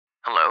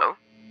Hello?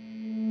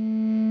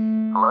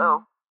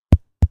 Hello?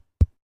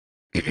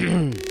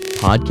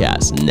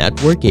 Podcast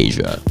Network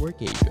Asia.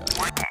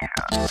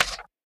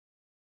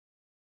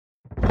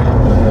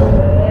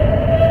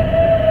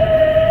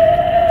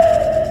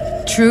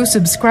 True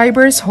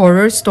Subscribers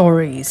Horror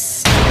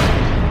Stories.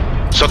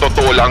 Sa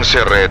totoo lang,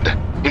 Sir Red,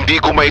 hindi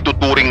ko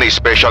maituturing na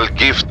special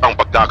gift ang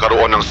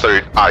pagkakaroon ng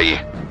third eye.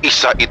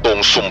 Isa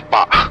itong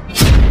sumpa.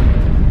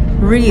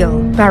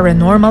 Real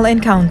Paranormal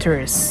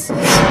Encounters.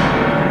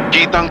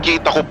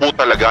 Kitang-kita ko po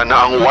talaga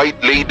na ang White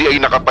Lady ay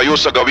nakatayo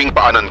sa gawing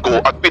paanan ko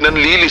at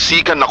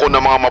pinanlilisikan ako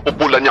ng mga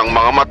mapupulan niyang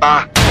mga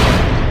mata.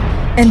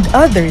 And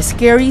other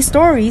scary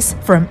stories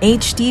from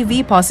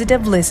HTV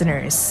Positive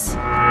listeners.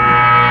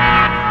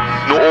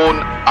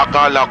 Noon,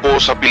 akala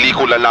ko sa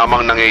pelikula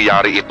lamang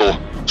nangyayari ito.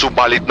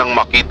 Subalit nang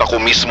makita ko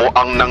mismo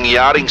ang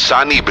nangyaring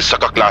sanib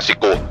sa kaklase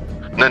ko,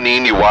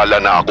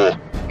 naniniwala na ako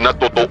na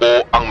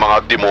totoo ang mga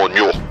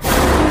demonyo.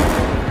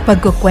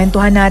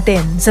 Pagkukwentuhan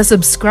natin sa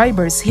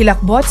Subscribers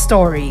Hilakbot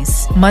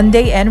Stories,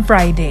 Monday and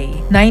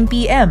Friday, 9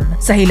 p.m.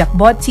 sa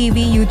Hilakbot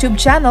TV YouTube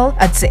channel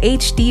at sa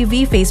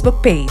HTV Facebook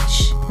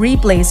page.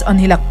 Replays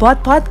on Hilakbot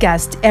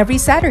Podcast every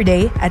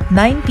Saturday at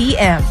 9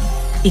 p.m.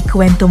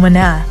 Ikwento mo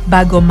na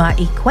bago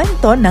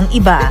maikwento ng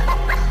iba.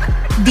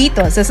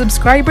 Dito sa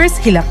Subscribers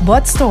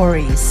Hilakbot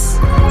Stories.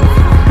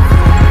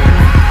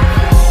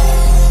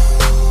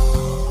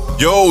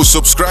 Yo,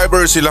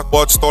 subscribers,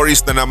 Hilakbot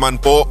Stories na naman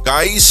po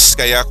guys.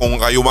 Kaya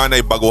kung kayo man ay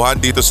baguhan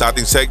dito sa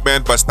ating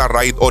segment, basta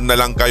ride on na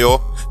lang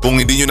kayo.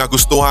 Kung hindi nyo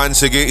nagustuhan,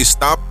 sige,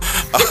 stop.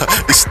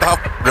 Stop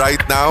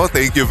right now.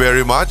 Thank you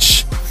very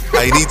much.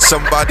 I need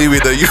somebody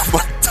with a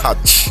human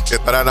touch.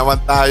 Ito na naman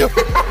tayo.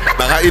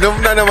 Nakainom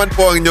na naman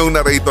po ang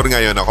inyong narrator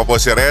ngayon. Ako po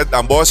si Red,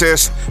 ang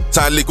boses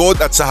sa likod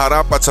at sa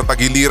harap at sa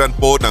tagiliran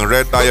po ng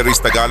Red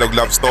Diaries Tagalog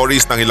Love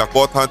Stories ng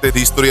Hilakbot Haunted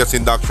History at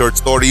Sindak Short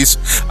Stories.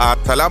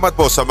 At salamat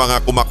po sa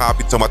mga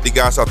kumakapit sa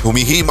matigas at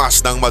humihimas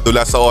ng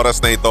madulas sa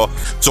oras na ito.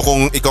 So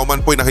kung ikaw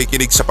man po ay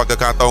nakikinig sa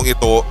pagkakataong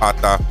ito at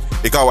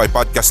ikaw ay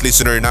podcast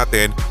listener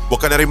natin,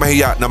 huwag ka na rin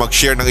mahiya na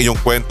mag-share ng iyong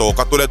kwento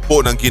katulad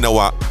po ng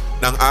ginawa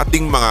ng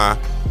ating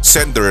mga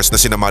senders na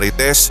sina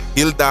Marites,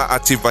 Hilda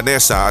at si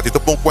Vanessa. At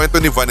ito pong kwento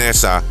ni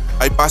Vanessa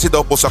ay base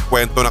daw po sa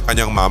kwento ng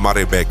kanyang mama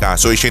Rebecca.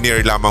 So i-share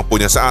lamang po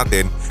niya sa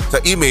atin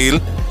sa email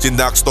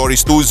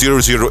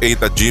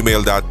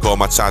sindakstories2008@gmail.com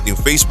at sa ating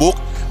Facebook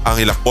ang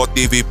Hilakbot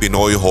TV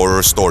Pinoy Horror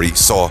Stories.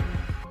 So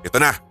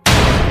ito na.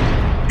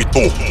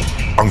 Ito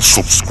ang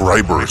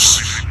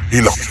Subscribers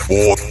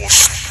Hilakbot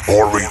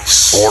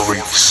Stories.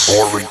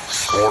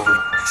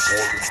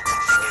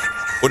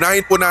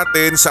 Unahin po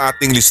natin sa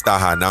ating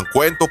listahan ang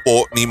kwento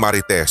po ni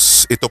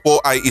Marites. Ito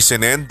po ay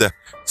isinend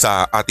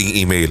sa ating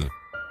email.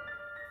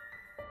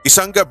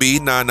 Isang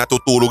gabi na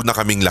natutulog na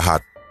kaming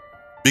lahat.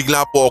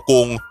 Bigla po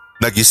akong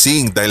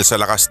nagising dahil sa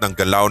lakas ng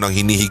galaw ng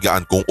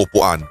hinihigaan kong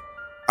upuan.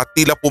 At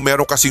tila po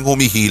meron kasing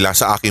humihila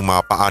sa aking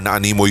mga paa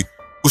na animoy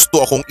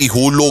gusto akong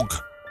ihulog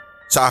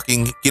sa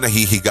aking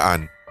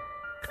kinahihigaan.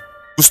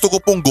 Gusto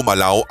ko pong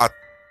gumalaw at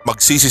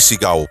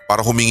magsisisigaw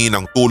para humingi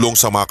ng tulong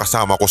sa mga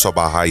kasama ko sa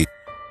bahay.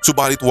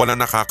 Subalit wala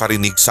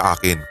nakakarinig sa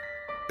akin.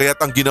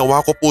 Kaya't ang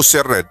ginawa ko po, Sir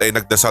Red, ay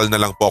nagdasal na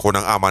lang po ako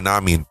ng ama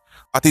namin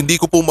at hindi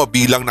ko po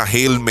mabilang na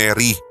Hail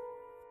Mary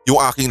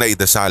yung aking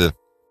naidasal.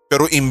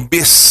 Pero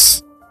imbes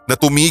na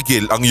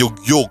tumigil ang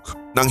yugyug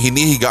ng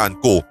hinihigaan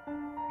ko,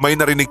 may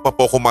narinig pa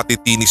po ako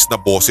matitinis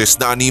na boses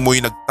na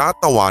animoy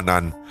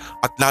nagtatawanan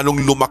at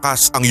lalong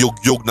lumakas ang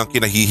yugyug ng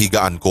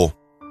kinahihigaan ko.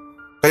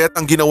 Kaya't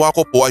ang ginawa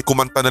ko po ay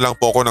kumanta na lang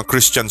po ako ng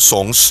Christian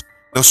songs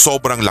ng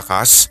sobrang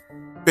lakas.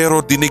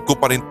 Pero dinig ko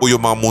pa rin po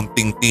yung mga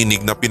munting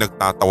tinig na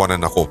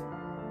pinagtatawanan ako.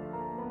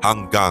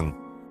 Hanggang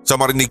sa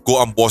marinig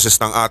ko ang boses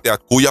ng ate at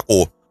kuya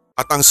ko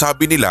at ang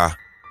sabi nila,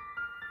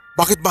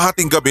 "Bakit ba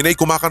hating gabi na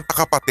kumakanta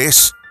ka pa,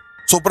 Tess?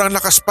 Sobrang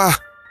lakas pa."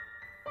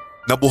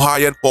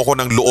 Nabuhayan po ako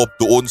ng loob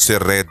doon,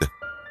 Sir Red.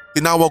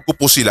 Tinawag ko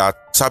po sila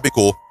at sabi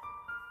ko,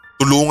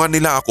 tulungan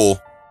nila ako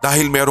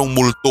dahil merong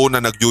multo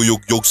na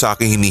nagyuyugyug sa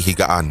aking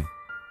hinihigaan.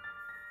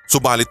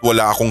 Subalit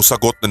wala akong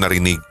sagot na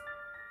narinig.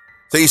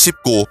 Sa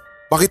isip ko,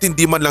 bakit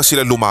hindi man lang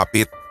sila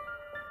lumapit?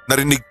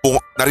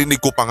 Narinig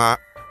ko pa nga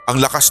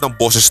ang lakas ng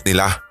boses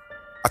nila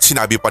at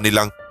sinabi pa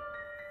nilang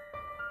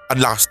ang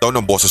lakas daw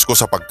ng boses ko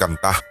sa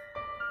pagkanta.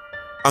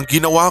 Ang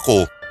ginawa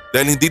ko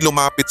dahil hindi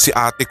lumapit si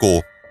ate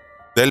ko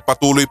dahil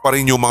patuloy pa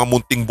rin yung mga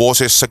munting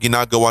boses sa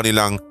ginagawa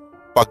nilang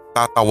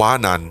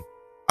pagtatawanan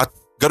at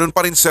ganun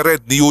pa rin si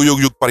Red,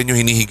 niyuyugyug pa rin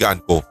yung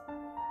hinihigaan ko.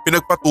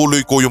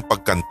 Pinagpatuloy ko yung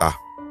pagkanta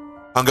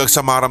hanggang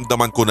sa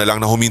maramdaman ko na lang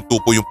na huminto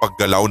po yung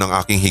paggalaw ng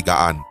aking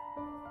higaan.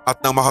 At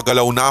nang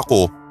makagalaw na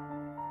ako,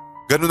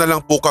 gano'n na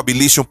lang po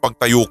kabilis yung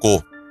pagtayo ko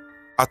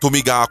at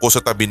humiga ako sa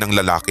tabi ng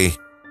lalaki.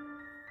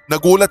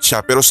 Nagulat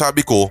siya pero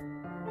sabi ko,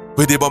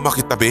 "Pwede ba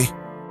makitabi?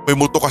 May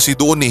multo kasi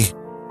doon eh."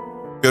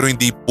 Pero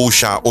hindi po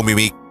siya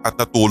umimik at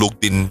natulog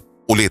din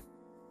ulit.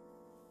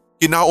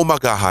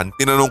 Kinaumagahan,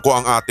 tinanong ko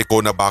ang ate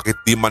ko na bakit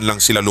di man lang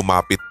sila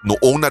lumapit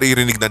noong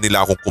naririnig na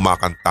nila akong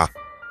kumakanta.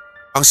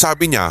 Ang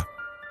sabi niya,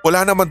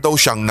 wala naman daw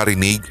siyang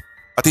narinig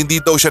at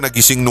hindi daw siya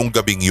nagising nung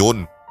gabing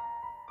yun.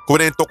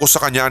 Kunento ko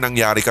sa kanya ang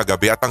nangyari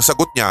kagabi at ang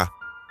sagot niya,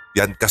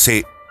 yan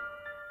kasi,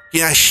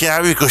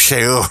 kinasabi ko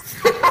sa'yo.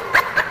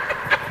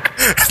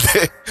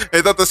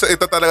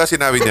 ito talaga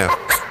sinabi niya.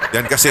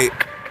 Yan kasi,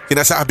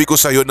 sinasabi ko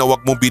sa'yo na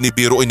wag mong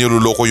binibiro o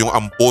niloloko yung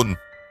ampon.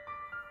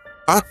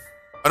 Ha?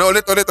 Ano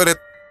ulit?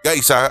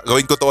 Guys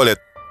gawin ko to ulit.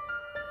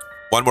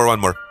 One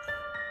more.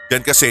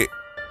 Yan kasi,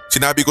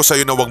 sinabi ko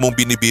sa'yo na wag mong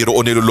binibiro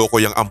o niloloko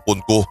yung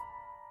ampon ko.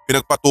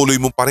 Pinagpatuloy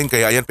mo pa rin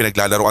kaya yan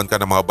pinaglalaroan ka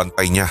ng mga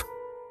bantay niya.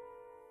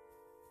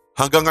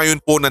 Hanggang ngayon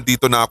po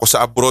nandito na ako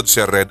sa abroad,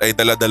 Sir Red, ay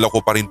daladala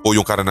ko pa rin po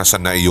yung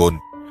karanasan na iyon.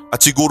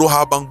 At siguro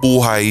habang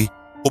buhay,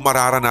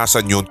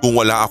 kumararanasan yun kung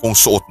wala akong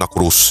suot na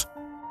krus.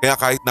 Kaya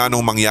kahit na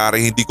anong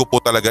mangyari, hindi ko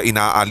po talaga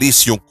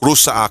inaalis yung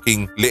krus sa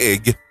aking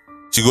leeg.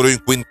 Siguro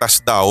yung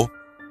kwintas daw,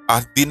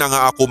 at di na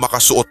nga ako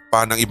makasuot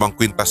pa ng ibang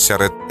kwintas, Sir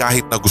Red,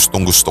 kahit na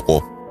gustong gusto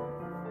ko.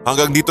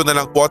 Hanggang dito na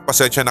lang po at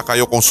pasensya na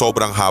kayo kung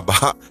sobrang haba.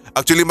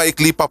 Actually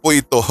maikli pa po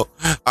ito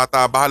at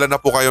bahala na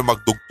po kayo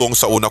magdugtong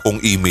sa una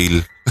kong email.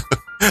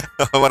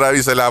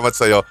 Maraming salamat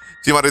sa iyo.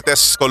 Si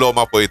Marites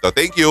Coloma po ito.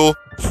 Thank you.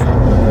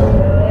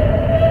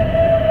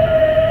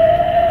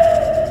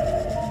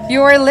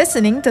 You are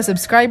listening to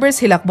Subscribers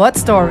Hilakbot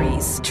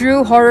Stories,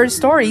 true horror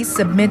stories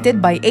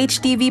submitted by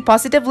HTV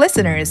Positive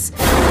listeners.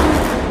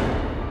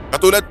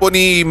 Katulad po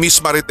ni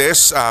Miss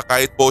Marites,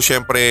 kahit po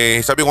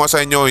syempre, sabi ko nga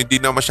sa inyo, hindi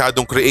na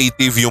masyadong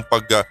creative yung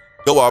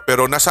paggawa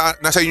pero nasa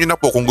inyo na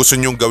po kung gusto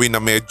nyong gawin na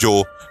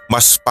medyo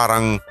mas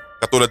parang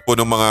katulad po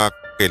ng mga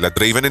Kayla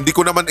Draven. Hindi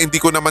ko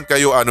naman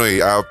kayo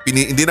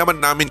hindi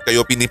naman namin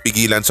kayo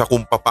pinipigilan sa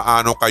kung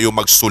papaano kayo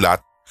magsulat,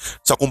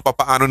 sa kung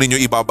papaano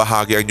ninyo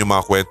ibabahagi ang inyong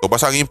mga kwento.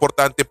 Basta ang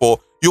importante po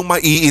yung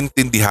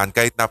maiintindihan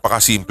kahit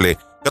napakasimple.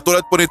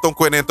 Katulad po nitong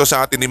kwento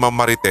sa atin ni Ma'am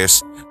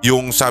Marites,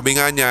 yung sabi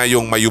nga niya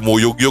yung may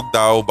umuyug-yug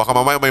daw, baka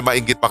mamaya may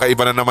mainggit, baka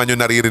iba na naman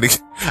yung naririnig.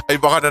 Ay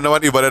baka na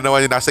naman iba na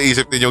naman yung nasa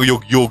isip ninyong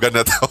yug-yugan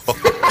na to.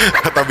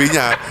 Katabi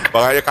niya,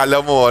 baka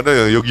akala mo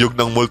yung yug-yug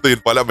ng multo,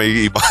 yun pala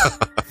may iba.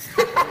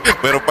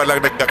 Meron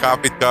palang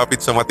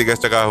nagkakapit-kapit sa matigas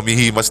tsaka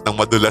humihimas ng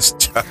madulas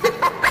siya.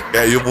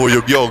 Kaya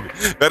yumuyug-yug.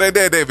 Pero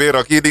hindi,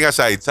 pero kidding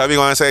aside, sabi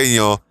ko nga sa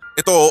inyo,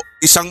 ito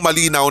isang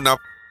malinaw na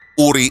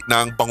uri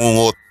ng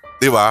bangungot,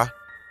 di ba?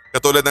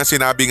 Katulad ng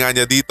sinabi nga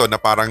niya dito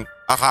na parang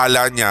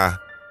akala niya,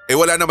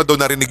 wala naman daw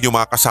narinig yung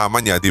mga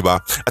kasama niya, di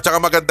ba? At saka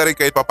maganda rin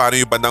kahit paano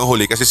yung bandang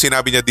huli kasi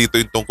sinabi niya dito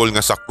yung tungkol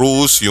nga sa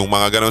cruise, yung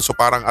mga ganun. So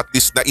parang at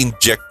least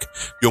na-inject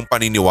yung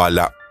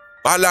paniniwala.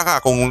 Bahala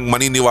ka kung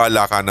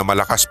maniniwala ka na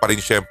malakas pa rin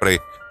syempre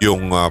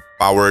yung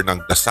power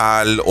ng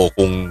dasal o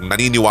kung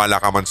naniniwala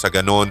ka man sa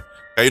ganun.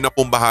 Kayo na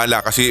pong bahala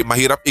kasi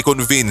mahirap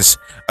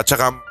i-convince at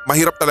saka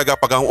mahirap talaga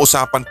pag ang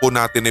usapan po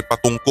natin ay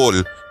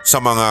patungkol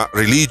sa mga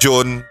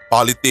religion,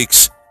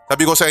 politics.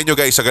 Sabi ko sa inyo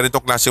guys, sa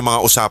ganitong klase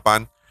mga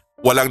usapan,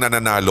 walang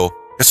nananalo.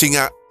 Kasi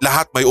nga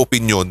lahat may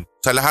opinion.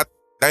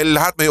 Dahil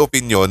lahat may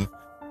opinion,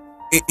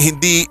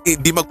 hindi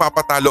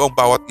magpapatalo ang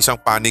bawat isang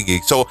panig.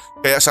 So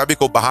kaya sabi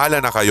ko bahala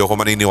na kayo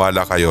kung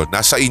maniniwala kayo.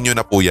 Nasa inyo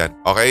na po yan.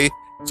 Okay?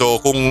 So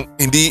kung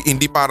hindi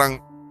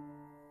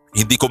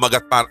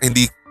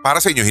para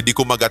sa inyo, hindi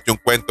kumagat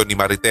yung kwento ni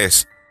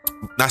Marites.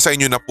 Nasa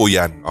inyo na po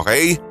yan,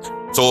 okay?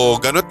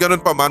 So, ganun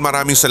pa man,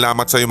 maraming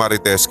salamat sa iyo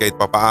Marites kahit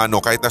papaano,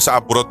 kahit nasa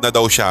abroad na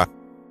daw siya,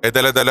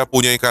 dala-dala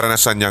po niya yung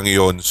karanasan niya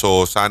ngayon.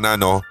 So, sana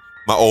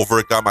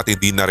ma-overcome at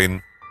hindi na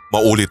rin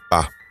maulit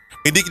pa.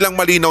 Hindi lang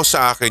malinaw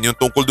sa akin yung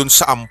tungkol dun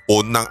sa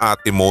ampon ng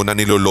ate mo na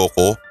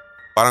niloloko.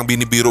 Parang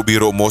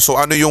binibiro-biro mo. So,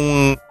 ano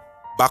yung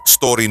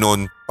backstory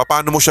nun?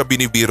 Paano mo siya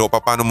binibiro?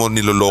 Paano mo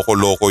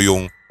niloloko-loko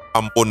yung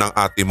ampon ng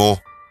ate mo?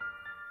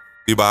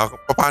 Diba?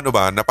 Paano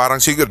ba? Na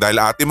parang siguro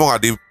dahil ate mo nga,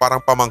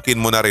 parang pamangkin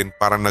mo na rin,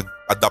 parang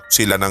nag-adapt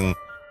sila ng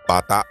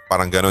bata,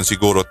 parang ganon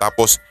siguro.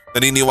 Tapos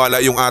naniniwala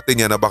yung ate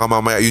niya na baka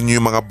mamaya yun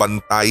yung mga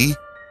bantay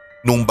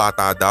nung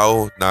bata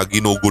daw na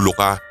ginugulo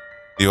ka.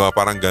 Diba?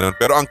 Parang ganon.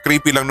 Pero ang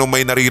creepy lang nung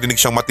may naririnig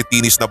siyang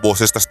matitinis na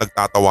boses tas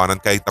nagtatawanan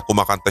kahit na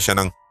kumakanta siya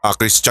ng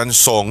Christian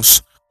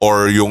songs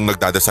or yung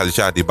nagdadasal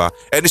siya, di ba?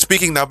 And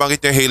speaking,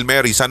 nabanggit niya Hail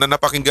Mary. Sana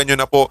napakinggan nyo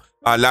na po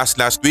last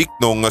week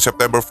nung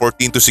September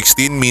 14 to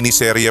 16,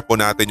 miniserye po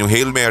natin yung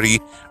Hail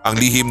Mary, ang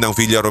lihim ng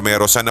Villa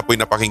Romero. Sana po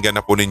napakinggan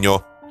na po ninyo.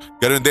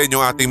 Ganun din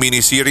yung ating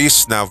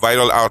miniseries na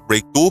Viral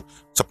Outbreak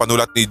 2 sa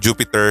panulat ni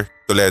Jupiter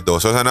Toledo.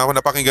 So sana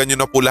napakinggan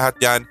nyo na po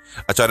lahat yan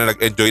at sana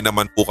nag-enjoy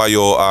naman po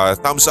kayo.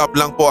 Thumbs up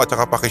lang po at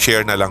saka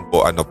pakishare na lang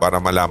po para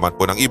malaman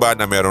po ng iba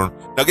na meron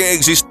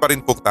nag-e-exist pa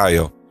rin po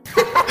tayo.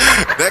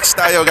 Next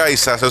tayo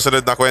guys, sa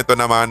susunod na kwento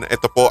naman,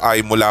 ito po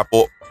ay mula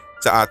po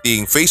sa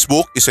ating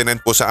Facebook,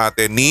 isinend po sa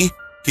atin ni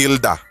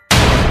Hilda.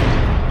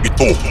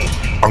 Ito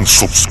ang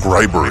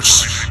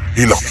Subscribers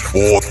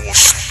Hilakbot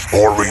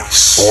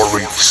Stories.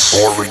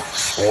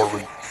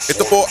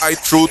 Ito po ay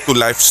true to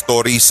life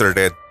story, Sir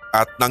Red.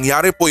 At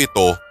nangyari po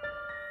ito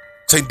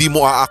sa hindi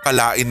mo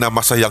aakalain na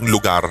masayang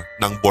lugar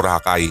ng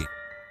Boracay.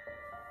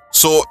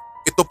 So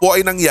ito po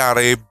ay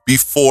nangyari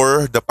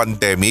before the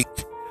pandemic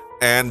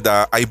and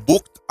I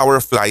booked our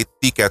flight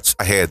tickets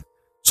ahead.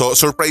 So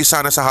surprise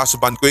sana sa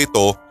husband ko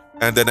ito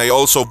and then I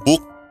also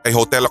booked a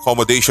hotel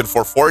accommodation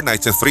for 4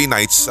 nights and 3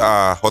 nights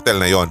hotel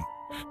na yon.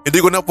 Hindi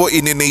ko na po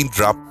in-name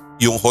drop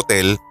yung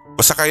hotel.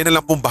 Basta kayo na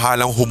lang pong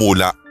bahalang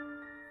humula.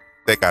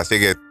 Teka,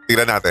 sige,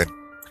 tingnan natin.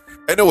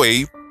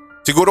 Anyway,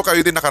 siguro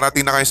kayo din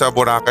nakarating na kayo sa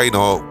Boracay,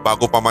 no?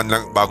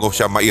 Bago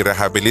siya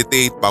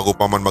ma-rehabilitate, bago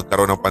pa man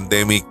magkaroon ng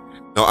pandemic.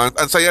 No,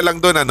 ang saya lang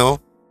doon, ano?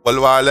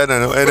 Walwalan,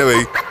 ano? Anyway,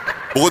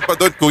 bukod pa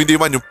doon, kung hindi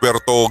man yung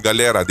Puerto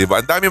Galera, di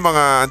ba?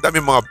 Ang dami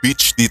mga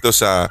beach dito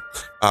sa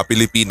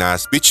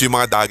Pilipinas. Beach yung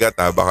mga dagat,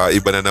 ha? Baka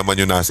iba na naman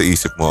yung nasa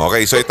isip mo.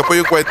 Okay, so ito po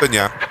yung kwento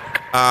niya.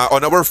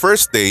 On our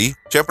first day,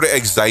 syempre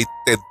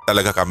excited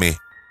talaga kami.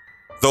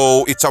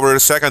 Though it's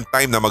our second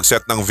time na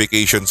mag-set ng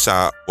vacation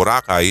sa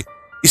Boracay,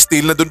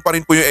 still na dun pa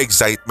rin po yung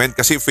excitement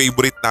kasi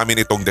favorite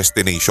namin itong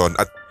destination.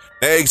 At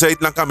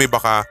na-excite lang kami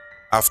baka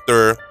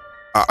after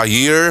a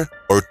year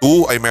or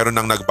two ay meron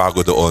nang nagbago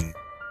doon.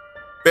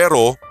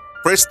 Pero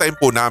first time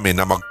po namin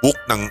na mag-book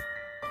ng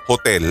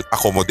hotel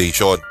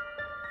accommodation.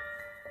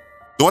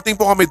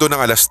 Dumating po kami doon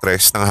ng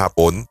 3:00 ng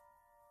hapon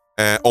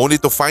only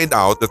to find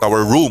out that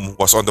our room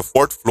was on the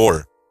 4th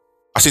floor.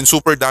 As in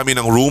super dami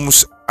ng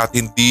rooms at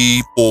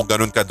hindi po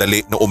ganun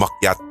kadali na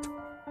umakyat.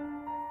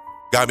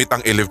 Gamit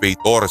ang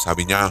elevator,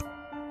 sabi niya.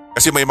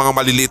 Kasi may mga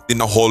maliliit din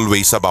na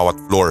hallway sa bawat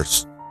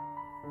floors.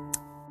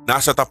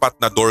 Nasa tapat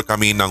na door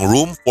kami ng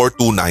room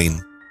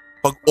 429.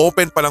 Pag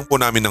open pa lang po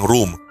namin ng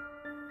room,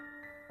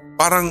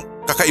 parang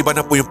kakaiba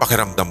na po yung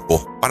pakiramdam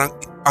ko. Parang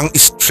ang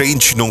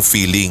strange nung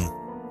feeling.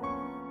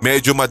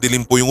 Medyo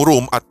madilim po yung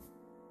room at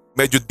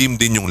medyo dim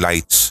din yung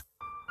lights.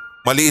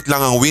 Maliit lang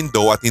ang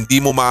window at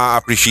hindi mo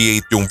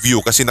ma-appreciate yung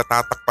view kasi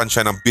natatakpan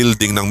siya ng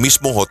building ng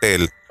mismong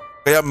hotel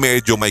kaya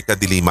medyo may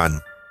kadiliman.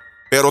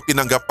 Pero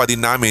tinanggap pa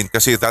din namin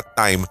kasi that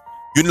time,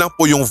 yun lang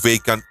po yung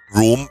vacant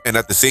room and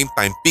at the same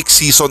time, peak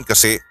season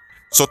kasi.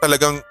 So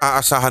talagang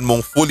aasahan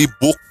mong fully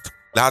booked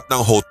lahat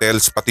ng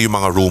hotels pati yung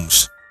mga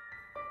rooms.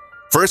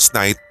 First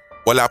night,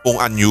 wala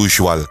pong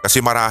unusual kasi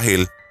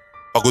marahil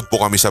pagod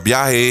po kami sa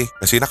biyahe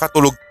kasi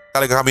nakatulog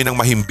talaga kami ng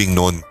mahimbing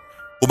noon.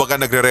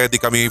 Kumbaga nagre-ready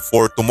kami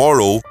for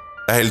tomorrow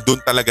dahil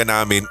doon talaga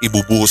namin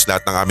ibubuhos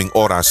lahat ng aming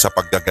oras sa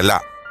paggagala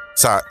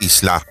sa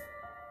isla.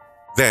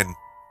 Then,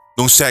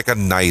 nung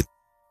second night,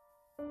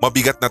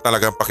 mabigat na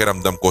talagang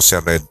pakiramdam ko,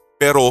 Sir Red.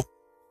 Pero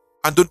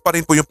andun pa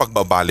rin po yung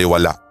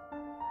pagbabaliwala.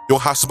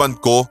 Yung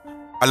husband ko,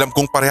 alam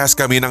kong parehas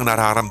kami ng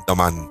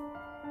nararamdaman.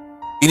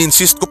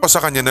 Ininsist ko pa sa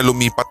kanya na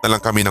lumipat na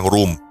lang kami ng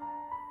room.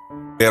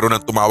 Pero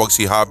nang tumawag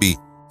si hubby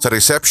sa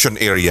reception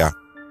area,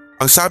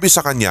 ang sabi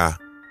sa kanya,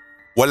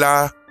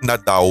 wala na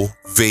daw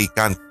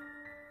vacant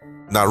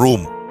na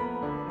room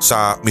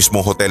sa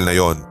mismong hotel na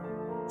yon.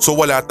 So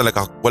wala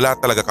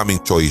talaga kaming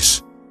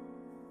choice.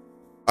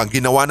 Ang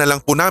ginawa na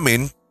lang po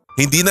namin,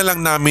 hindi na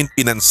lang namin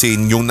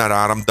pinansin yung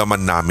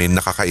nararamdaman namin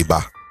na kakaiba.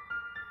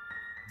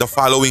 The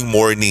following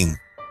morning,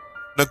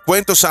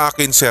 nagkwento sa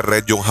akin Sir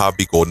Red yung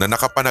hubby ko na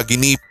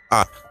nakapanaginip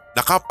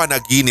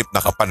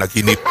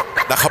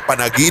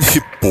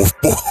po.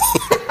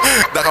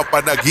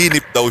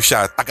 Nakapanaginip daw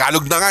siya.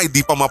 Tagalog na nga,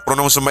 hindi pa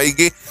ma-pronounce sa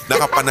maigi.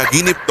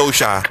 Nakapanaginip daw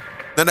siya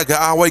na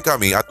nag-aaway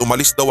kami at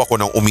umalis daw ako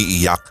ng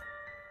umiiyak.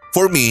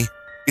 For me,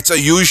 it's a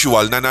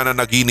usual na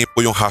nananaginip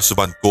po yung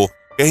husband ko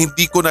kaya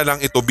hindi ko na lang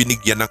ito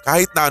binigyan ng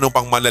kahit na anong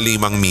pang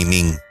malalimang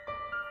meaning.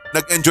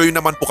 Nag-enjoy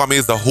naman po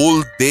kami the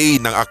whole day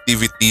ng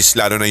activities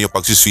lalo na yung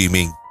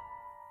pagsiswimming.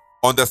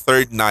 On the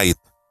third night,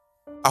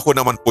 ako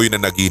naman po yung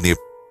nanaginip.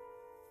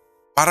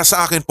 Para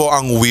sa akin po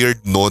ang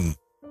weird nun.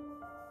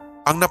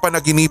 Ang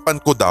napanaginipan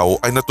ko daw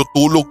ay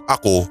natutulog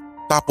ako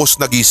tapos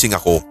nagising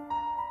ako.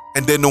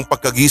 And then nung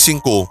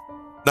pagkagising ko,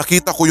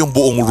 nakita ko yung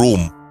buong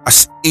room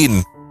as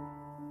in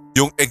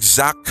yung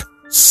exact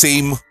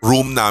same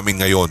room namin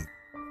ngayon.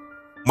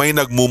 May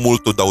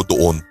nagmumulto daw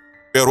doon.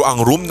 Pero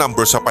ang room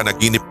number sa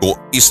panaginip ko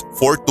is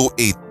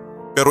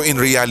 428 pero in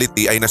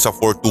reality ay nasa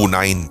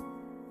 429.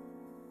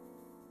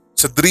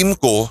 Sa dream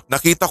ko,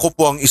 nakita ko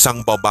po ang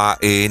isang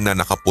babae na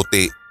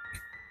nakaputi.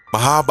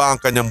 Mahaba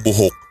ang kanyang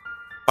buhok.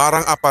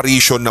 Parang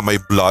apparition na may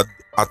blood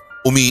at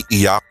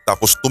umiiyak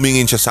tapos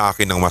tumingin siya sa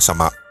akin ng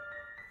masama.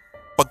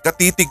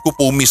 Pagkatitig ko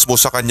po mismo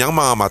sa kanyang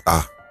mga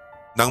mata,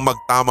 nang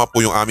magtama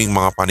po yung aming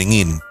mga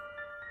paningin,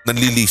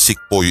 nanlilisik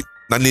po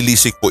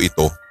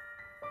ito.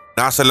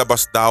 Nasa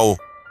labas daw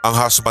ang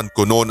husband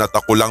ko noon at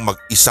ako lang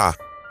mag-isa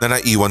na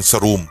naiwan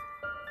sa room.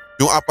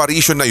 Yung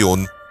apparition na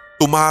yun,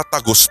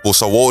 tumatagos po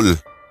sa wall,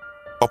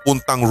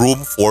 papuntang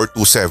room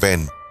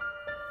 427.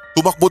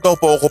 Tumakbo daw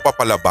po ako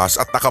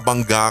papalabas at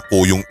nakabangga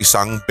ko yung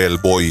isang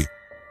bellboy.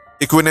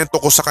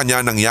 Ikwinento ko sa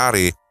kanya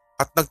nangyari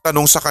at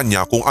nagtanong sa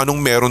kanya kung anong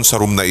meron sa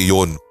room na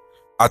iyon.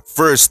 At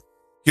first,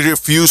 he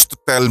refused to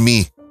tell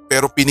me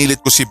pero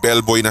pinilit ko si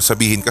bellboy na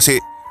sabihin kasi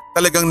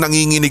talagang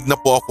nanginginig na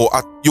po ako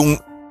at yung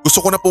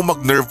gusto ko na po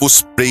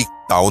mag-nervous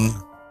breakdown.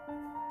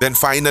 Then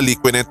finally,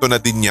 kwento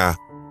na din niya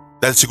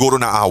dahil siguro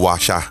naawa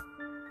siya.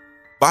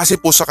 Base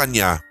po sa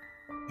kanya,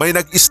 may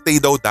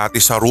nag-stay daw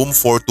dati sa room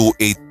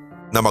 428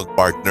 na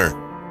mag-partner.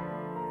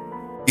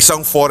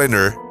 Isang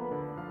foreigner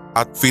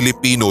at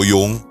Filipina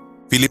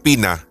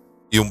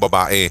yung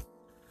babae.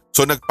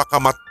 So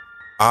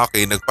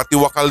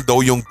nagpatiwakal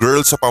daw yung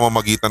girl sa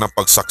pamamagitan ng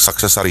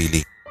pagsaksak sa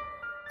sarili.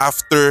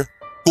 After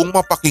kung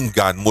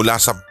mapakinggan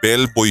mula sa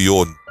bellboy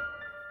yon.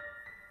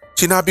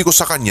 Sinabi ko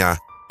sa kanya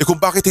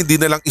kung bakit hindi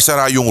na lang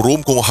isara yung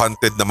room kung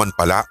haunted naman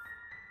pala.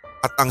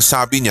 At ang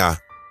sabi niya,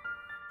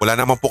 wala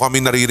naman po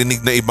kami naririnig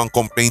na ibang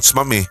complaints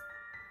ma'am eh.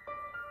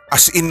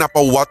 As in na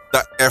pa what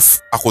the F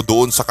ako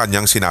doon sa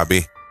kanyang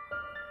sinabi.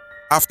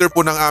 After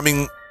po ng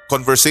aming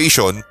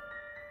conversation,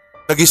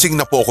 nagising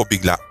na po ako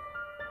bigla.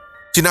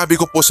 Sinabi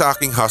ko po sa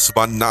aking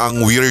husband na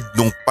ang weird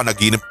nung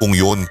panaginip pong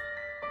yun.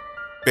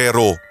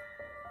 Pero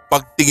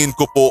pagtingin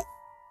ko po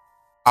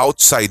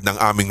outside ng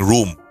aming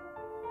room,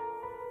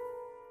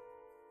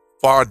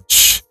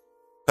 fudge.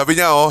 Sabi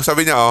niya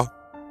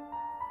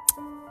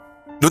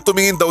nung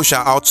tumingin daw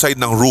siya outside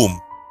ng room,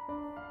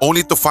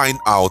 only to find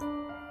out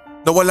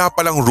na wala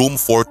palang room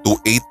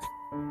 428.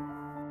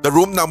 The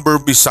room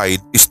number beside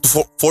is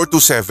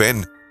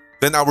 427.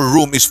 Then our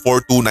room is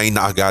 429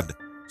 na agad.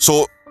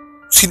 So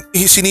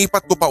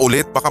sinipat ko pa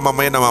ulit, baka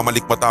mamaya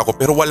namamalikmata ako,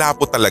 pero wala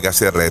po talaga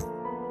Sir Red.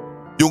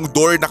 Yung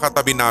door na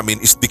katabi namin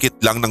is dikit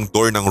lang ng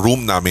door ng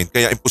room namin,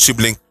 kaya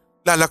imposibleng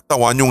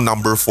lalaktawan yung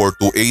number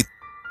 428.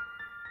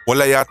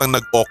 Wala yatang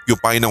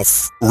nag-occupy ng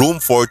room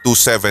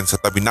 427 sa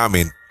tabi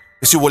namin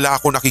kasi wala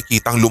ako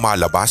nakikitang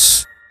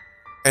lumalabas.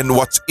 And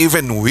what's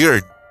even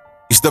weird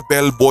is the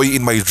bellboy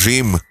in my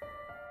dream.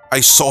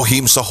 I saw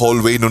him sa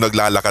hallway nung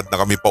naglalakad na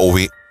kami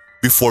pauwi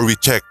before we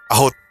check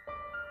out.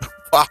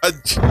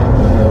 Fudge!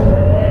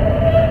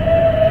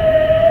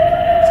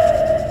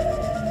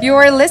 You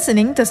are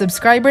listening to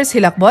Subscribers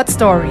Hilakbot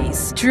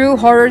Stories, true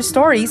horror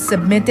stories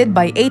submitted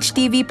by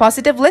HTV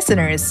Positive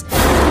listeners.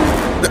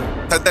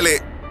 Sandali.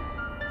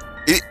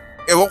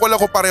 Ewan ko lang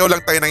kung pareho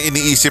lang tayo nang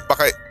iniisip.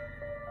 Baka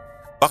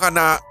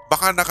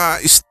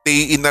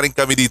naka-stay in na rin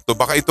kami dito.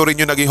 Baka ito rin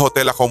yung naging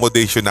hotel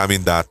accommodation namin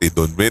dati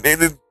doon.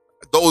 And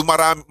though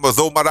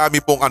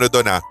marami pong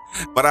doon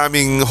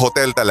maraming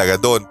hotel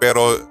talaga doon.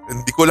 Pero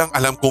hindi ko lang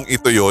alam kung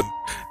ito yon.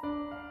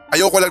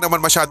 Ayoko lang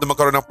naman masyado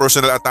magkaroon ng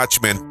personal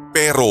attachment.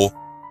 Pero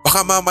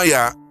baka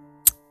mamaya,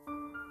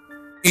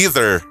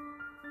 either,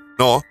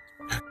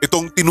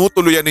 itong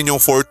tinutuluyan ninyong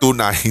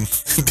 429,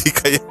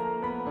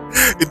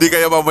 hindi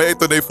kaya mamaya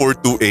ito na yung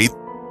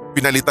 428,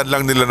 pinalitan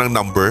lang nila ng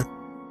number,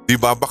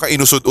 diba? Baka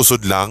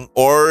inusod-usod lang,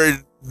 or,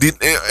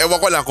 ewan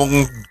ko lang kung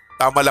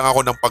tama lang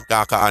ako ng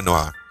pagkakaano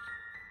ha.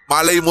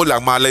 Malay mo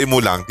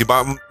lang,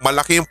 diba?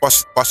 Malaki yung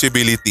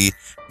possibility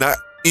na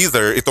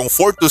either itong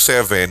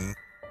 427,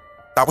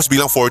 tapos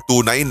bilang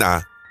 429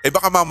 na,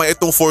 baka mamaya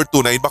itong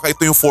 429, baka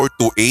ito yung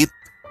 428.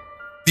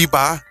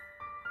 Diba?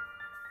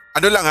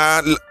 Ano lang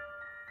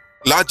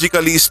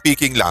logically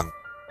speaking lang,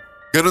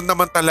 ganun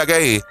naman talaga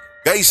eh.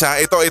 Guys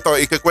ito,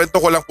 ikikwento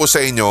ko lang po sa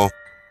inyo.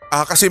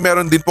 Kasi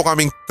meron din po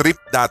kaming trip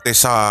dati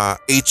sa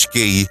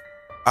HK.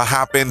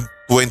 Happened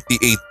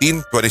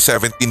 2017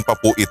 pa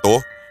po ito.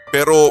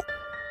 Pero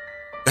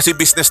kasi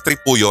business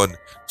trip po yon.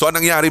 So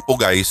anong nangyari po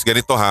guys,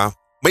 ganito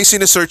may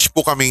sinesearch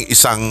po kaming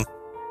isang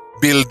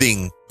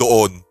building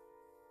doon.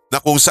 Na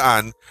kung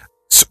saan,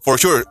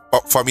 for sure,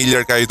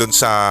 familiar kayo doon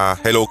sa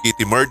Hello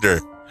Kitty murder.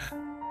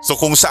 So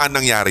kung saan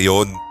nangyari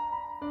yon.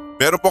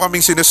 Meron po kaming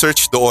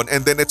sinesearch doon,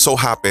 and then it so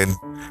happened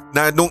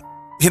na nung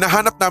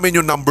hinahanap namin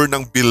yung number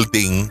ng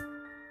building,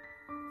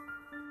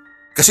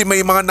 kasi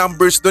may mga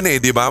numbers doon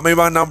di ba? May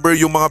mga number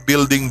yung mga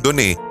building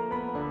doon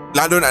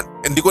Lalo na,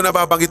 hindi ko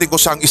nababanggitin kung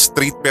saang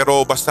street,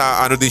 pero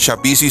basta din siya,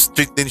 busy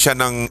street din siya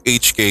ng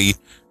HK.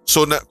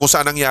 So kung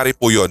saan nangyari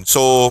po yon.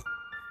 So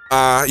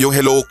yung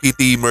Hello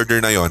Kitty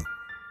murder na yon,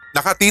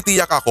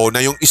 nakatitiyak ako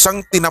na yung isang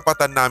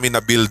tinapatan namin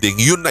na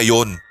building, yun na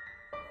yun.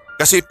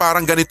 Kasi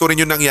parang ganito rin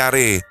yung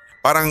nangyari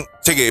Parang,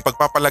 sige,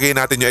 ipagpapalagay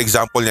natin yung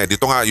example niya.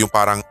 Dito nga yung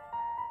parang,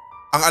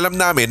 ang alam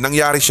namin,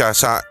 nangyari siya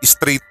sa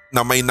street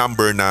na may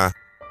number na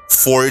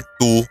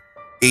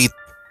 428.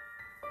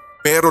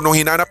 Pero nung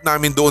hinanap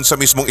namin doon sa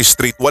mismong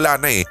street, wala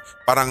na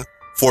Parang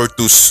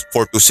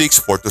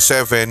 426,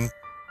 427,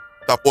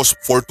 tapos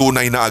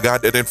 429 na agad,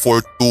 and then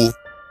 430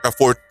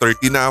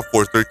 na,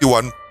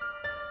 431,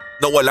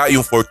 nawala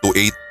yung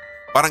 428.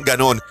 Parang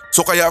ganon.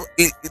 So kaya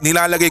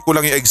nilalagay ko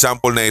lang yung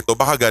example na ito,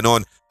 baka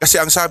ganon.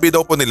 Kasi ang sabi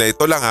daw po nila,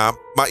 ito lang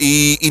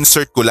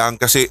mai-insert ko lang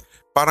kasi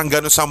parang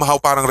ganon, somehow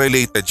parang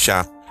related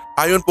siya.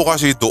 Ayon po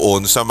kasi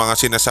doon sa mga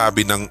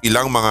sinasabi ng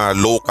ilang mga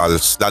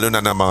locals, lalo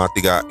na ng mga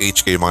tiga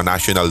HK, mga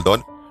national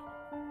doon,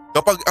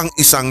 kapag ang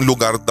isang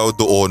lugar daw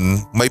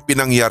doon may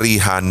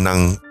pinangyarihan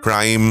ng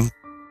crime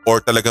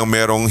or talagang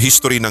merong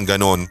history ng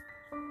ganon,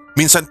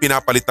 minsan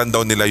pinapalitan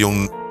daw nila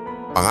yung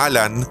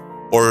pangalan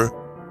or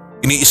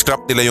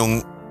ini-scrap nila yung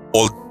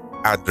old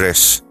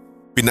address.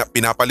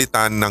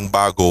 Pinapalitan ng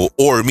bago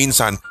or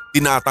minsan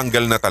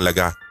tinatanggal na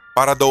talaga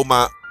para daw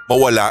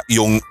mawala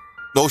yung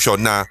notion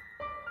na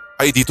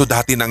ay dito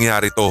dati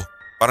nangyari to.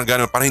 Parang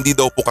gano'n, parang hindi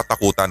daw po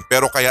katakutan.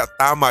 Pero kaya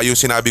tama yung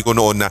sinabi ko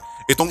noon na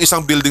itong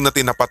isang building na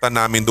tinapatan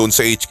namin doon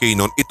sa HK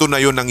noon, ito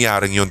na yun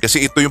nangyaring yun.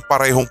 Kasi ito yung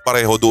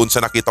parehong-pareho doon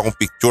sa nakita kong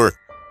picture.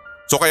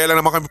 So kaya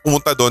lang naman kami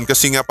pumunta doon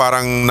kasi nga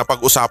parang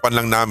napag-usapan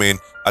lang namin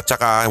at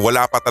saka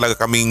wala pa talaga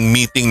kaming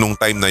meeting nung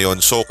time na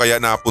yon. So kaya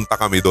napunta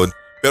kami doon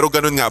Pero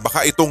ganun nga,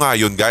 baka ito nga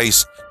yun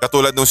guys.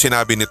 Katulad nung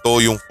sinabi nito,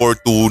 yung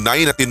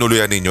 429 na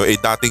tinuluyan ninyo ay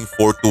dating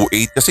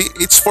 428 kasi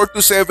it's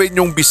 427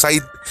 yung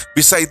beside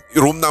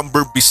room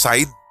number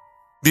beside.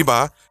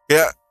 Diba?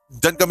 Kaya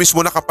dyan ka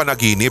mismo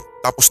nakapanaginip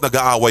tapos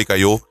nag-aaway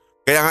kayo.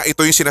 Kaya nga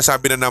ito yung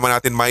sinasabi na naman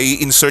natin, may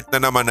insert na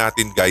naman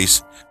natin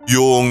guys,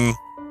 yung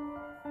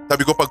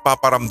sabi ko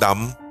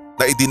pagpaparamdam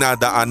na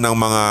idinadaan ng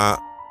mga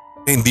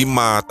hindi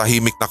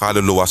matahimik na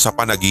kaluluwa sa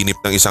panaginip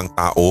ng isang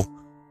tao.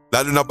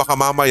 Lalo na baka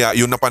mamaya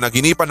yung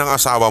napanaginipan ng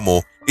asawa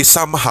mo is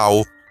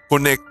somehow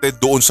connected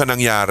doon sa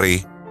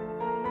nangyari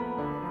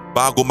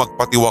bago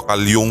magpatiwakal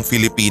yung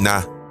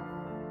Filipina.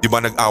 Diba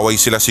nag-away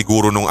sila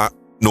siguro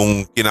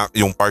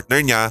yung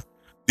partner niya.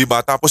 Diba?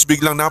 Tapos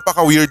biglang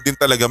napaka-weird din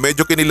talaga.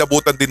 Medyo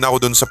kinilabutan din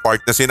ako doon sa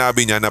part na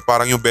sinabi niya na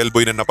parang yung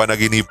bellboy na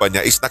napanaginipan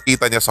niya is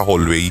nakita niya sa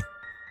hallway.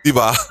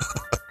 Diba?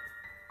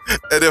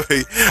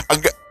 Anyway,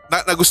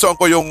 nagustuhan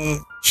ko yung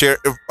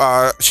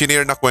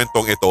shinare na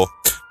kwentong ito.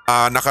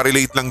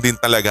 Nakarelate lang din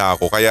talaga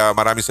ako kaya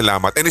maraming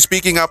salamat. And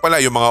speaking nga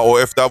pala, yung mga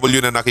OFW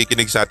na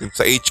nakikinig sa atin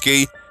sa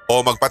HK,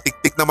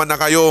 magpatiktik naman na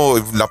kayo,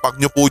 lapag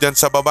nyo po dyan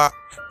sa baba,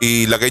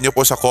 ilagay nyo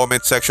po sa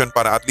comment section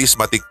para at least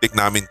matiktik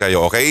namin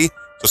kayo, okay?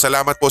 So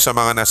salamat po sa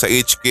mga nasa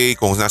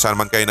HK, kung nasaan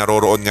man kayo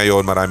naroroon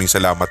ngayon, maraming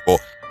salamat po.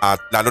 At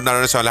lalo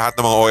na sa lahat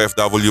ng mga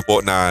OFW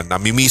po na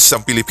namimiss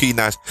ang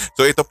Pilipinas.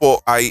 So ito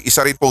po ay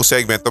isa rin pong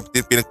segment na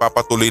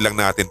pinagpapatuloy lang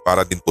natin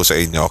para din po sa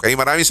inyo, okay?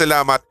 Maraming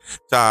salamat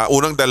sa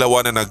unang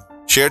dalawa na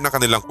share na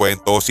kanilang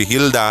kwento, si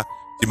Hilda,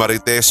 si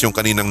Marites yung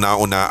kaninang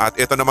nauna at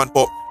ito naman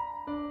po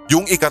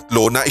yung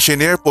ikatlo na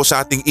i-share po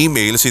sa ating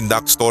email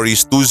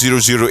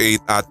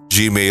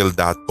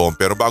sindakstories2008@gmail.com.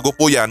 Pero bago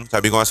po yan,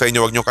 sabi ko nga sa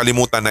inyo, huwag niyo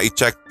kalimutan na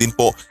i-check din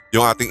po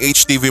yung ating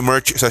HTV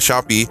merch sa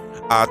Shopee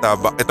at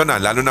ito na,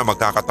 lalo na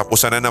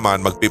magkakatapusan na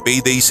naman,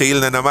 magpi-payday sale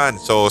na naman.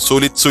 So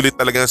sulit-sulit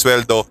talaga ang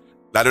sweldo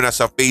lalo na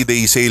sa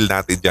payday sale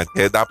natin dyan.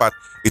 Kaya dapat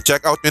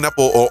i-check out nyo na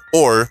po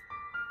or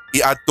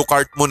i-add to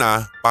cart mo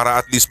na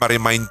para at least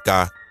ma-remind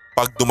ka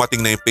pag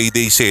dumating na yung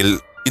payday sale.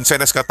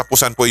 Insenas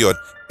katapusan po yon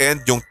and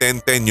yung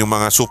 10-10 yung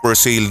mga super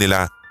sale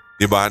nila.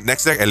 Diba?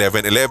 Next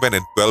 11-11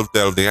 and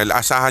 12-12.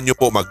 Asahan nyo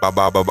po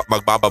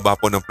magbababa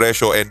po ng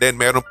presyo and then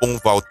meron pong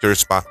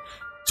vouchers pa.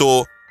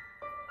 So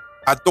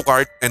add to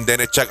cart and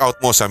then i-check out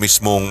mo sa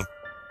mismong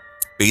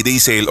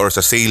payday sale or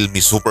sa sale,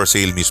 super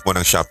sale mismo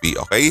ng Shopee.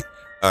 Okay?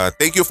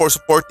 Thank you for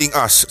supporting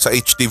us sa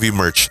HTV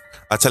merch.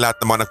 At sa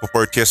lahat ng mga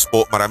nagpo-purchase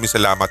po, maraming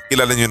salamat.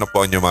 Kilala nyo na po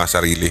ang inyong mga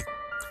sarili.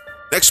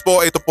 Next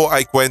po, ito po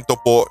ay kwento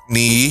po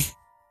ni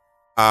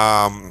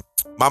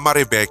Mama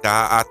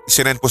Rebecca at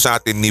isinend po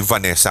sa atin ni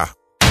Vanessa.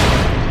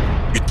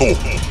 Ito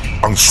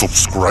ang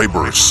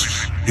subscribers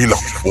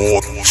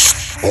Hilakbot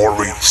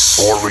Stories.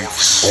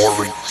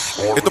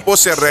 Ito po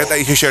si Red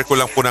ay i-share ko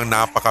lang po ng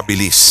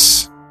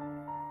napakabilis.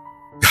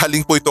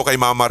 Galing po ito kay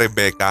Mama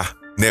Rebecca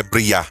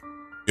Nebria.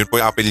 Yun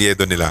po yung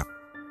apelyido nila.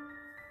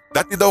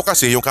 Dati daw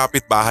kasi yung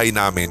kapitbahay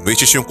namin, which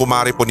is yung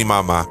kumare po ni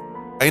Mama,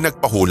 ay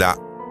nagpahula.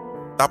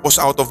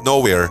 Tapos out of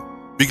nowhere,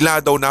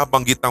 bigla daw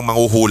nabanggit ng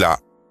manghuhula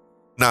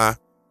na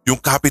yung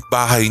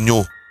kapitbahay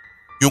nyo,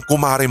 yung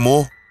kumare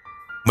mo,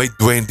 may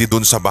duwende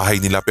dun sa bahay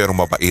nila pero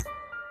mabait.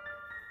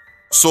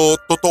 So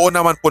totoo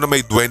naman po na may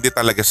duwende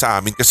talaga sa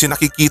amin kasi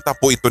nakikita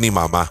po ito ni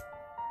Mama.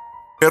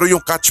 Pero yung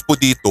catch po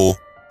dito,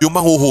 yung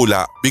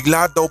manghuhula,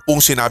 bigla daw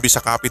pong sinabi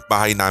sa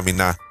kapitbahay namin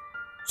na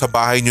sa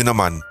bahay nyo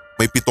naman,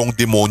 may 7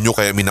 demonyo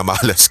kaya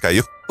minamalas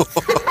kayo.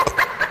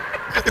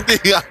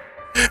 Hindi nga.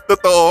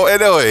 Totoo.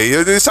 Anyway,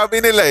 yun sabi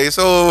nila eh.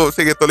 So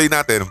sige, tuloy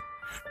natin.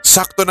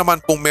 Sakto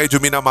naman pong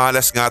medyo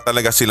minamalas nga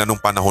talaga sila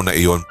nung panahon na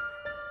iyon.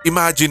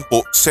 Imagine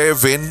po,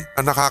 7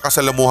 ang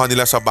nakakasalamuhan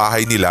nila sa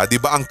bahay nila. Di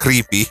ba ang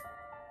creepy?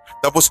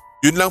 Tapos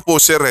yun lang po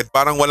si Red,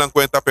 parang walang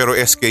kwenta pero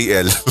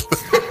SKL.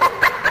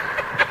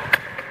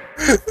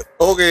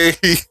 Okay.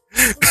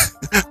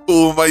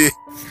 Umay.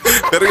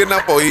 Pero yun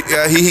na po,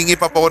 hihingi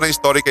pa po ako ng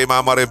story kay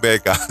Mama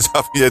Rebecca.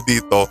 Sabi niya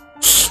dito,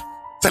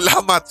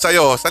 salamat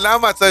sa'yo.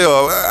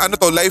 Ano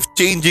to,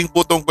 life-changing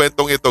po tong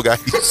kwentong ito guys.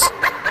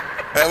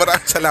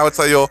 Maraming salamat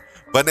sa'yo,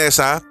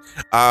 Vanessa.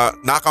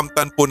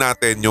 Nakamtan po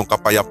natin yung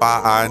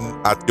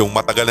kapayapaan at yung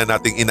matagal na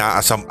nating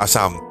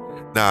inaasam-asam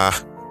na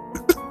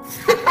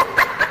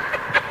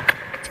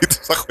dito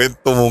sa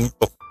kwento mong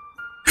to.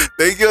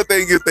 Thank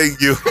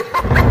you.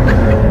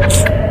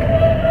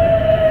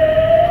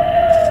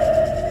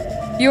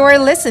 You are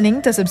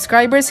listening to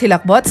Subscribers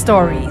Hilakbot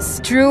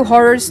Stories, true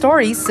horror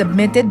stories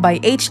submitted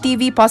by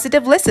HTV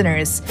Positive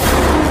listeners.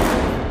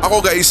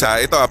 Ako guys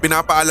ito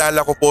pinapaalala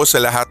ko po sa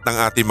lahat ng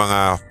ating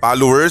mga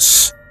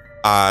followers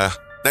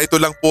na ito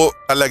lang po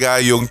talaga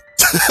yung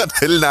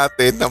channel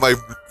natin na may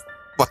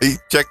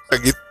check sa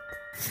gitna.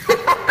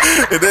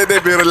 Hindi,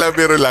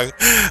 biro lang.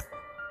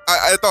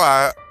 Ito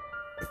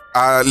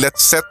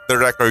let's set the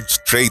record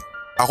straight.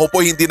 Ako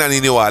po hindi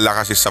naniniwala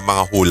kasi sa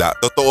mga hula.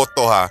 Totoo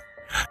to ha.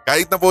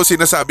 Kahit na po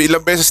sinasabi,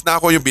 ilang beses na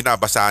ako yung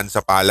binabasahan sa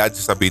palad,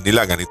 sasabihin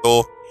nila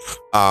ganito,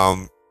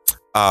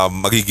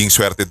 magiging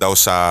swerte daw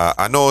sa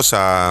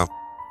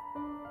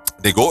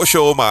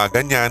negosyo, mga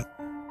ganyan.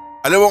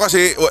 Alam mo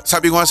kasi,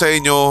 sabi ko nga sa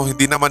inyo,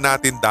 hindi naman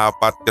natin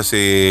dapat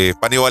kasi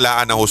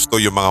paniwalaan ng husto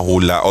yung mga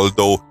hula.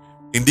 Although,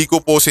 hindi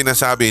ko po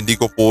sinasabi,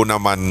 hindi ko po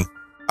naman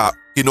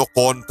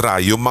kinokontra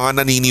yung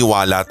mga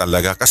naniniwala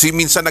talaga. Kasi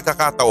minsan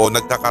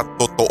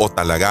nagkakatotoo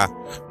talaga.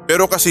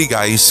 Pero kasi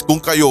guys, kung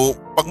kayo,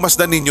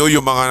 pagmasdan ninyo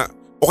yung mga,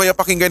 o kaya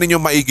pakinggan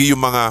ninyo maigi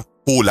yung mga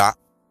hula.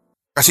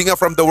 Kasi nga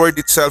from the word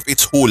itself,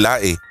 it's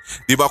hula eh.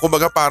 Diba?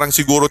 Kumbaga parang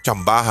siguro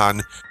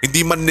tsambahan,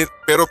 hindi man,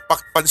 pero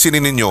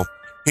pansinin ninyo,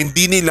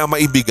 hindi nila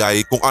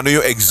maibigay kung ano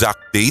yung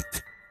exact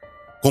date,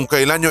 kung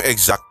kailan yung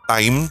exact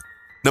time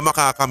na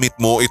makakamit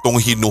mo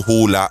itong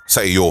hinuhula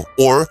sa iyo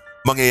or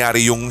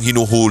mangyayari yung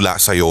hinuhula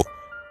sa iyo.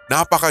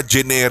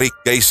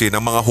 Napaka-generic guys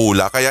ng mga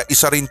hula, kaya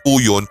isa rin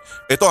po yun.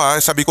 Ito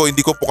sabi ko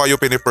hindi ko po kayo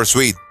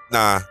pinipersuade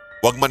na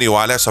huwag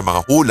maniwala sa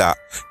mga hula.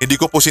 Hindi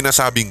ko po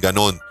sinasabing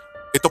ganon.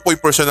 Ito po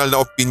yung personal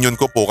na opinion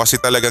ko po kasi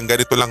talagang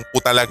ganito lang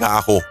po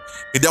talaga ako.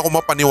 Hindi ako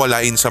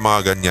mapaniwalain sa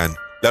mga ganyan.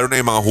 Lalo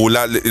na yung mga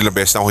hula, ilang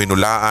beses na ako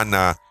hinulaan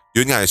na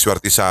yun nga,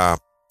 swerte sa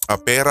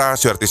pera,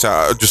 swerte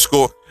sa, Diyos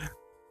ko,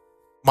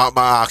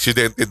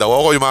 ma-aksidente daw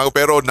ako yung mga,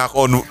 pero knock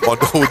on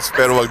woods,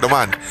 pero wag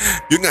naman.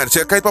 Yun nga,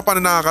 kahit pa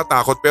paano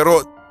nakakatakot, pero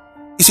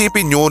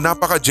isipin nyo,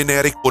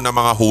 napaka-generic po ng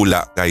mga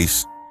hula,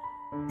 guys.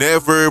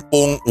 Never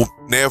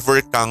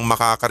kang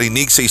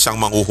makakarinig sa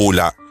isang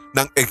manghuhula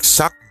ng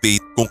exact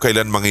date kung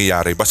kailan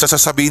mangyayari. Basta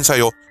sasabihin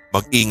sa'yo,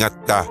 mag-ingat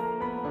ka.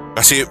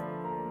 Kasi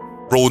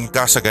prone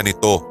ka sa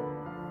ganito.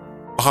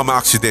 Baka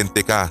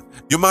ma-aksidente ka.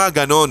 Yung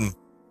mga ganon.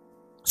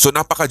 So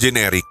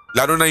napaka-generic.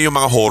 Lalo na yung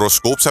mga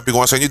horoscope. Sabi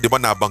ko nga sa inyo, di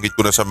ba nabanggit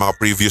ko na sa mga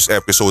previous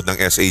episode ng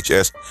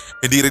SHS.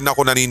 Hindi rin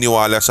ako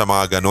naniniwala sa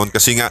mga ganon.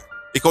 Kasi nga,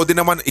 ikaw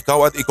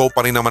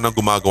pa rin naman ang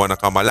gumagawa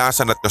ng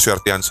kamalasan at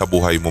kaswertehan sa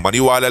buhay mo.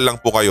 Maniwala lang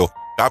po kayo.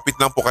 Kapit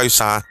lang po kayo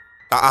sa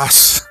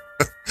taas.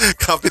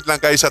 Kapit lang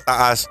kayo sa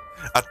taas.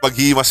 At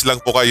paghimas lang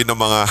po kayo ng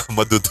mga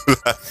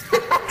madudulas.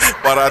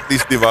 Para at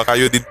least, di ba,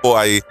 kayo din po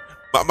ay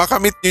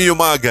makamit niyo yung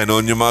mga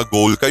ganon, yung mga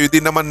goal. Kayo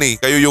din naman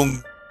kayo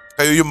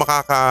yung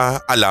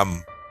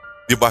makakaalam,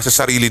 'di ba, sa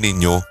sarili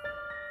ninyo.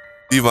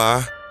 'Di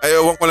ba? Ay,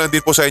 ewan ko lang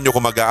din po sa inyo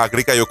kung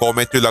mag-a-agree kayo,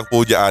 comment nyo lang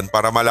po diyan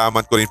para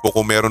malaman ko rin po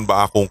kung meron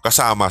ba akong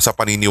kasama sa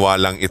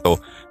paniniwalang ito.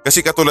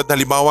 Kasi katulad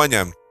halimbawa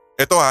niyan,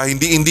 ito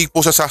hindi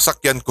po sa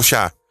sasakyan ko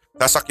siya.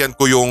 Sasakyan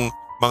ko yung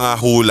mga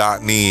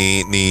hula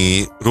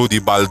ni Rudy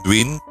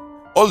Baldwin.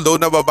 Although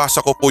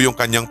nababasa ko po yung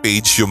kanyang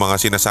page, yung mga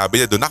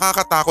sinasabi niya doon,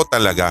 nakakatakot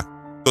talaga.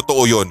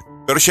 Totoo 'yon.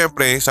 Pero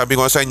syempre, sabi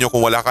ko sa inyo,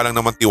 kung wala ka lang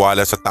naman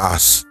tiwala sa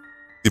taas,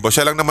 diba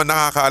siya lang naman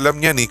nakakaalam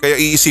niyan kaya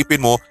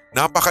iisipin mo,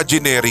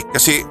 napaka-generic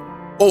kasi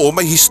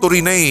may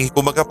history na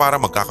Kumaga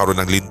para magkakaroon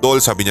ng lindol,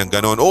 sabi niya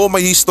ganon.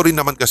 May history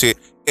naman kasi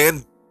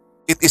and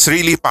it is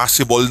really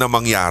possible na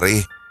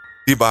mangyari.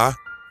 Diba?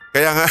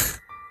 Kaya nga,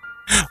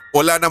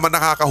 wala naman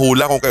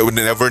nakakahula kung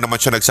never naman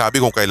siya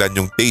nagsabi kung kailan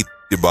yung date,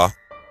 diba?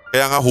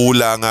 Kaya nga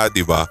hula nga,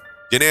 diba?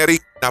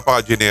 Generic,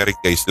 napaka-generic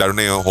guys, lalo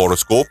na yung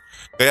horoscope.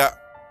 Kaya,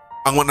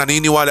 ang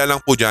naniniwala lang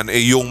po dyan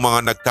ay yung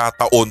mga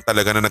nagkataon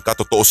talaga na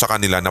nagkatotoo sa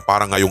kanila na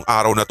parang ngayong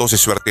araw na to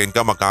siswertein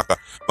ka,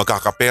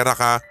 magkakapera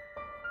ka,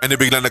 and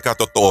biglang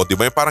nagkatotoo. Di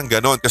ba? Parang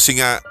ganon kasi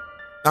nga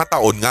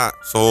nataon nga.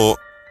 So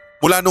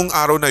mula nung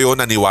araw na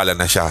yon naniwala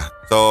na siya.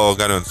 So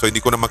ganon. So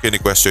hindi ko naman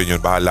kini-question yun.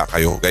 Bahala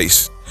kayo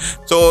guys.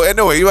 So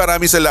anyway,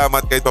 maraming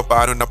salamat kahit pa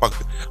paano na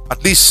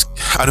at least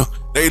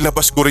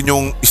nailabas ko rin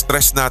yung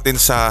stress natin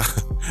sa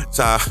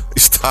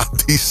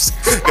studies.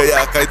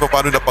 Kaya kahit pa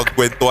paano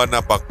napagkwentuhan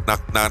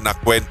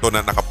napakwento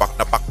na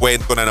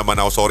naman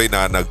ako. Sorry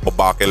na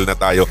nagpabakel na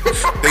tayo.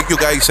 Thank you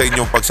guys sa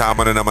inyong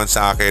pagsama na naman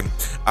sa akin.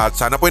 At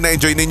sana po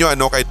na-enjoy ninyo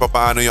kahit pa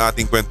paano yung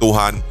ating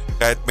kwentuhan.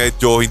 Kahit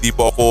medyo hindi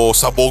po ako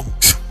sabog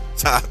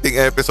sa ating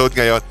episode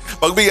ngayon.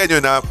 Pagbigyan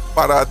nyo na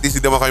para at least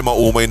hindi naman kayo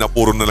maumay na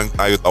puro na lang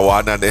tayo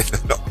tawanan and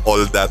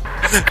all that.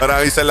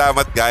 Maraming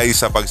salamat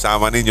guys sa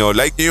pagsama ninyo.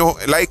 Like nyo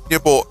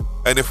po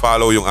and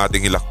follow yung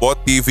ating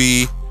Hilakbot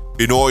TV,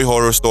 Pinoy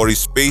Horror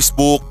Stories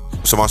Facebook,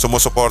 sa mga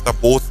sumusuporta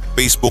both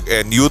Facebook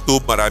and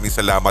YouTube. Maraming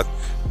salamat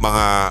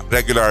mga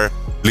regular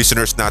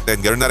listeners natin.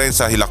 Ganoon na rin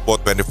sa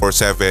Hilakbot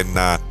 24/7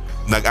 na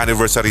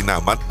nag-anniversary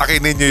naman.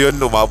 Takin ninyo yun,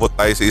 lumabot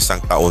tayo sa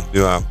 1 taon.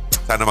 Di ba?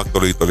 Sana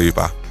magtuloy-tuloy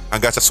pa.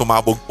 Hanggang sa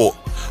sumabog po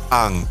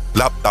ang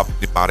laptop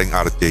ni paring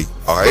RJ.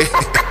 Okay?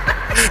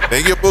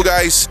 Thank you po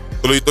guys.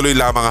 Tuloy-tuloy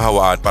lamang ang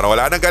hawaan para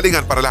wala nang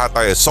galingan, para lahat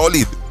tayo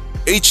solid.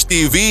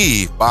 HTV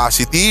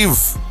Positive.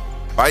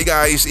 Bye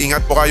guys.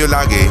 Ingat po kayo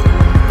lagi.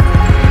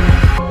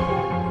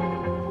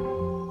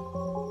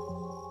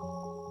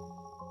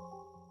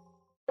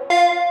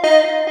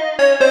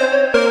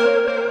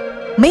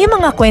 May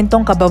mga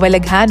kwentong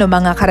kababalaghan o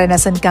mga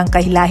karanasan kang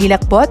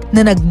kahilahilakbot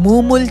na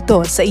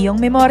nagmumulto sa iyong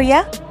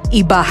memorya?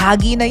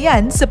 Ibahagi na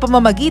yan sa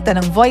pamamagitan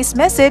ng voice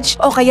message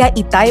o kaya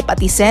i-type at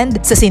i-send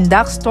sa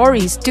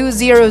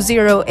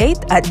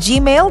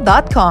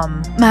sindakstories2008@gmail.com.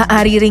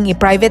 Maaari ring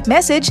i-private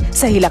message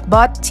sa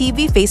Hilakbot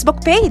TV Facebook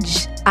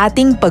page.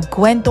 Ating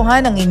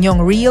pagkwentuhan ang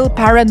inyong real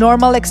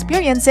paranormal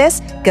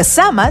experiences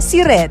kasama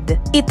si Red.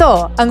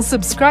 Ito ang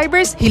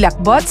Subscribers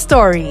Hilakbot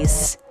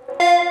Stories.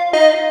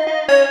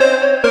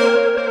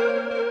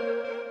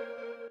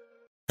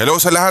 Hello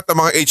sa lahat ng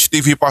mga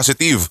HTV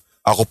Positive.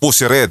 Ako po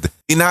si Red.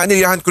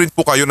 Inaanyayahan ko rin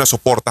po kayo na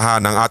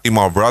suportahan ang ating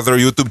mga brother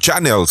YouTube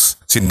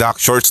channels, Sindak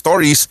Short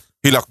Stories,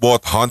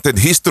 Hilakbot Haunted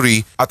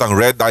History at ang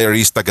Red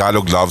Diaries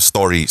Tagalog Love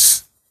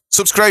Stories.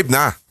 Subscribe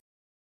na!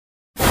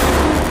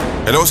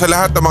 Hello sa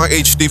lahat ng mga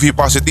HTV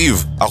Positive.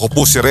 Ako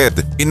po si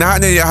Red.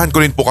 Inaanyayahan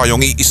ko rin po kayong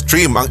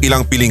i-stream ang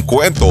ilang piling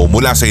kwento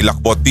mula sa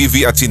Hilakbot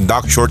TV at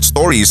Sindak Short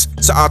Stories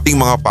sa ating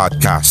mga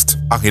podcast.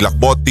 Ang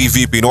Hilakbot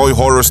TV Pinoy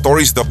Horror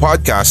Stories The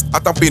Podcast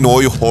at ang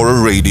Pinoy Horror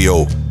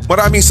Radio.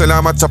 Maraming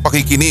salamat sa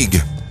pakikinig,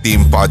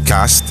 Team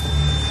Podcast.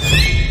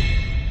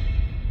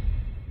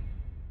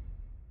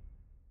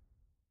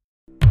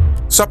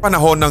 Sa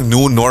panahon ng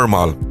new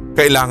normal,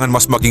 kailangan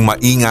mas maging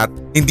maingat,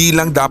 hindi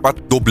lang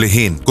dapat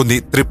doblehin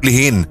kundi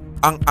triplihin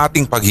ang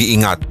ating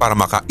pag-iingat para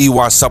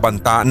makaiwas sa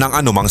banta ng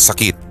anumang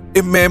sakit.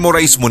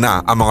 I-memorize mo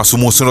na ang mga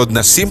sumusunod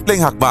na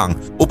simpleng hakbang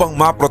upang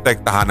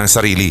maprotektahan ang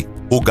sarili.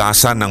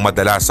 Hugasan ng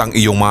madalas ang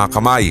iyong mga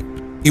kamay.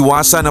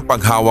 Iwasan ang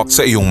paghawak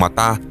sa iyong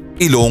mata,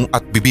 ilong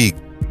at bibig.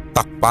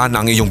 Takpan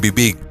ang iyong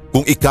bibig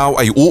kung ikaw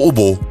ay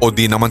uubo o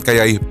di naman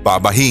kaya'y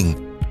babahing.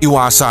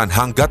 Iwasan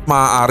hanggat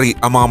maaari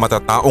ang mga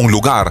matataong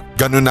lugar,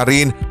 ganoon na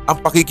rin ang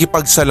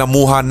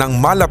pakikipagsalamuhan ng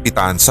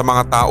malapitan sa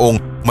mga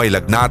taong may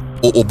lagnat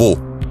o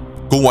ubo.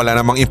 Kung wala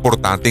namang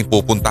importanteng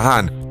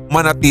pupuntahan,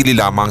 manatili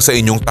lamang sa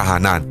inyong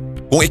tahanan.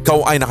 Kung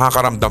ikaw ay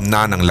nakakaramdam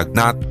na ng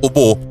lagnat,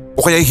 ubo o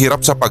kaya'y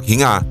hirap sa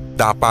paghinga,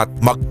 dapat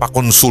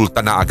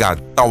magpakonsulta na agad.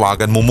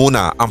 Tawagan mo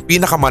muna ang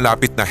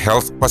pinakamalapit na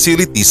health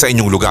facility sa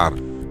inyong lugar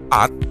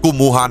at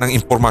kumuha ng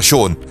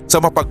impormasyon sa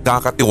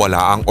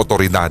mapagkakatiwalaang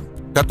otoridad.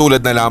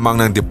 Katulad na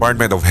lamang ng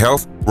Department of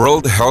Health,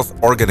 World Health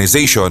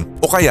Organization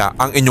o kaya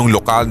ang inyong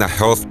lokal na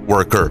health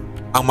worker.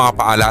 Ang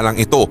mga paalalang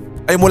ito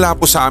ay mula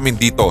po sa amin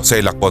dito sa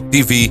Hilakbot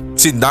TV,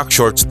 Sindak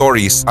Short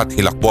Stories at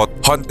Hilakbot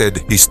Haunted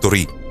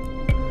History.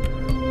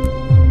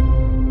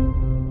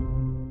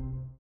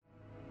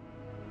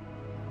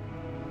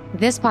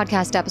 This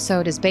podcast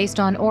episode is based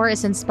on or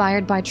is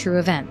inspired by true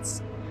events.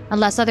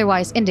 Unless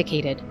otherwise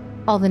indicated,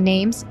 all the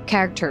names,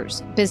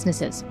 characters,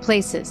 businesses,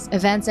 places,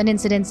 events, and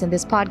incidents in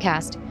this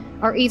podcast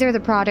are either the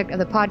product of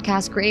the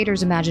podcast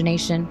creator's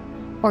imagination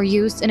or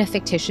used in a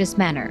fictitious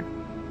manner.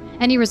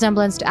 Any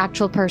resemblance to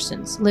actual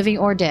persons, living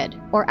or dead,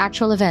 or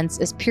actual events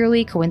is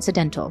purely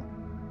coincidental.